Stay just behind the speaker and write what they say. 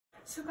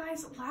So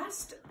guys,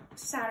 last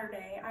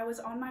Saturday, I was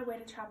on my way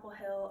to Chapel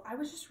Hill. I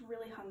was just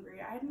really hungry.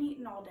 I hadn't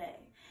eaten all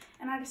day.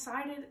 And I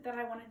decided that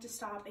I wanted to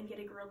stop and get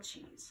a grilled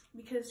cheese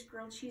because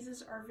grilled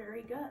cheeses are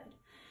very good.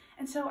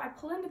 And so I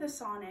pull into the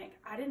Sonic.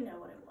 I didn't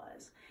know what it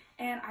was.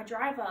 And I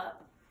drive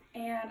up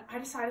and I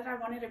decided I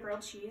wanted a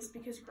grilled cheese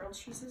because grilled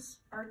cheeses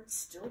are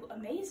still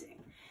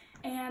amazing.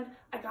 And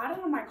I got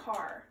it on my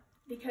car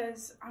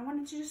because I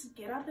wanted to just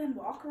get up and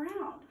walk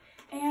around.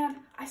 And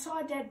I saw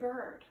a dead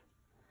bird.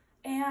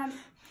 And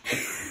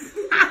this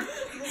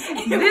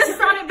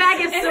Sonic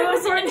bag is so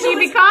important to you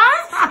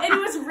because? And it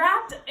was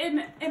wrapped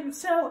in, and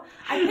so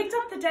I picked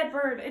up the dead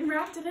bird and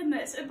wrapped it in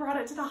this and brought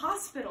it to the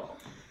hospital.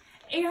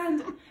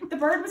 And the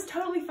bird was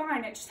totally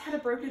fine, it just had a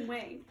broken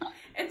wing.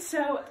 And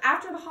so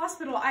after the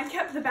hospital, I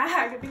kept the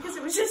bag because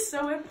it was just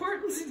so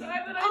important to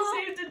time that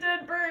I saved a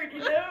dead bird,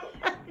 you know?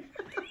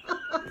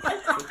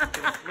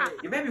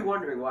 You may be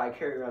wondering why I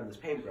carry around this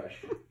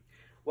paintbrush.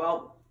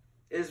 Well,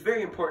 it is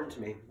very important to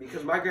me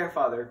because my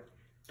grandfather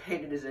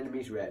painted his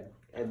enemies red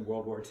in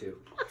World War II.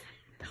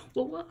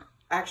 What?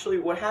 Actually,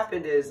 what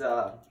happened is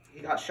he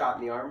got shot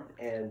in the arm,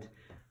 and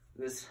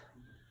this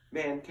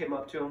man came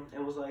up to him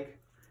and was like,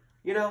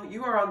 you know,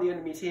 you are on the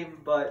enemy team,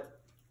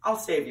 but I'll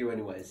save you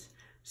anyways.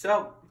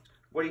 So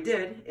what he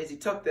did is he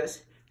took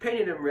this,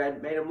 painted him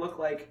red, made him look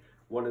like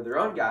one of their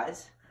own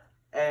guys,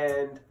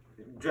 and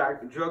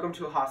drug him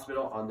to a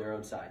hospital on their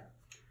own side.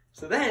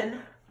 So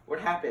then what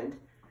happened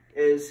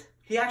is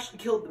he actually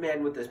killed the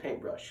man with this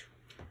paintbrush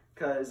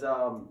because,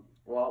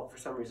 well, for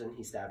some reason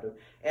he stabbed him.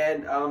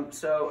 And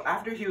so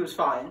after he was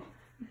fine,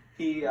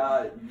 he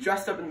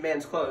dressed up in the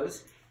man's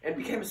clothes and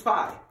became a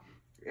spy.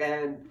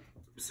 And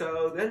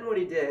so then what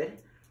he did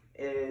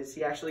is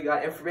he actually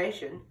got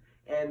information,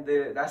 and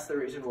that's the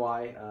reason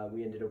why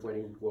we ended up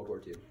winning World War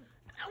II.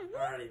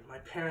 Alright, my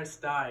parents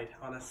died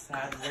on a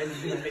sad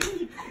Wednesday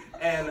night,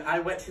 and I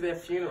went to their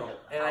funeral,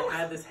 and I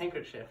had this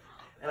handkerchief,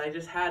 and I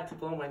just had to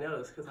blow my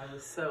nose because I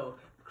was so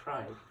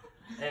crying.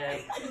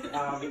 And,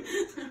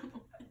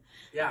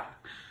 yeah.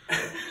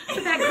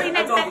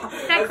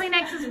 That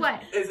Kleenex is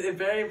what? It's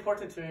very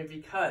important to me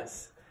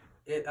because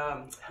it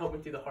helped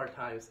me through the hard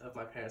times of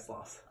my parents'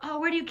 loss. Oh,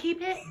 where do you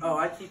keep it? Oh,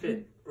 I keep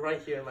it right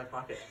here in my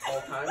pocket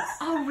all times.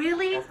 Oh,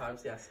 really? All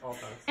times, yes, all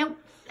times. And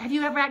have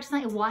you ever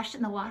accidentally washed it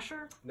in the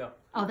washer? No.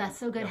 Oh, that's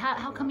so good. No,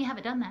 How come you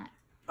haven't done that?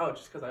 Oh,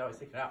 just because I always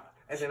take it out.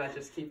 And then I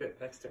just keep it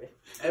next to me.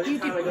 Every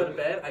time I go to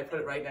bed, I put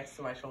it right next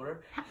to my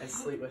shoulder and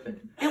sleep with it.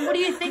 And what do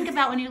you think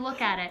about when you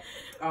look at it?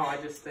 Oh, I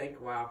just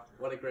think, wow,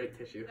 what a great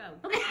tissue.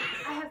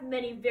 I have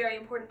many very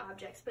important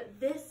objects, but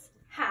this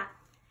hat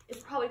is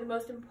probably the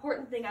most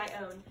important thing I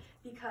own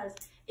because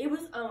it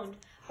was owned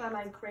by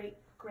my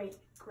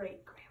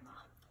great-great-great-grandma.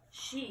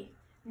 She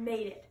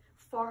made it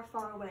far,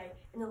 far away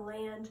in the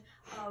land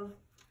of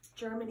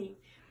Germany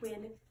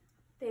when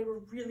they were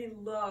really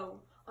low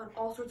on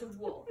all sorts of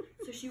wool.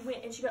 So she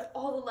went and she got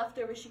all the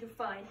leftovers she could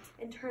find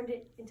and turned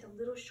it into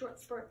little short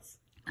spurts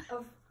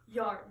of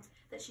yarn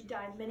that she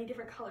dyed many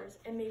different colors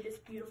and made this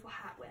beautiful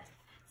hat with.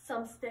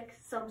 Some stick,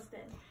 some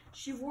spin.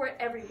 She wore it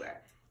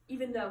everywhere,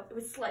 even though it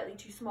was slightly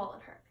too small on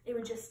her. It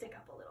would just stick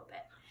up a little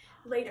bit.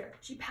 Later,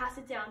 she passed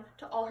it down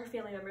to all her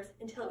family members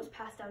until it was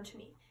passed down to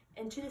me.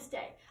 And to this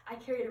day, I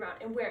carry it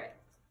around and wear it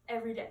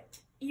every day,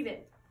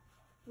 even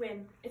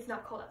when it's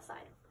not cold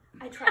outside.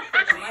 I try to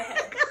put it on my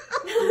head.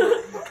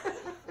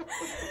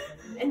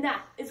 And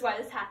that is why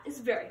this hat is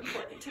very important.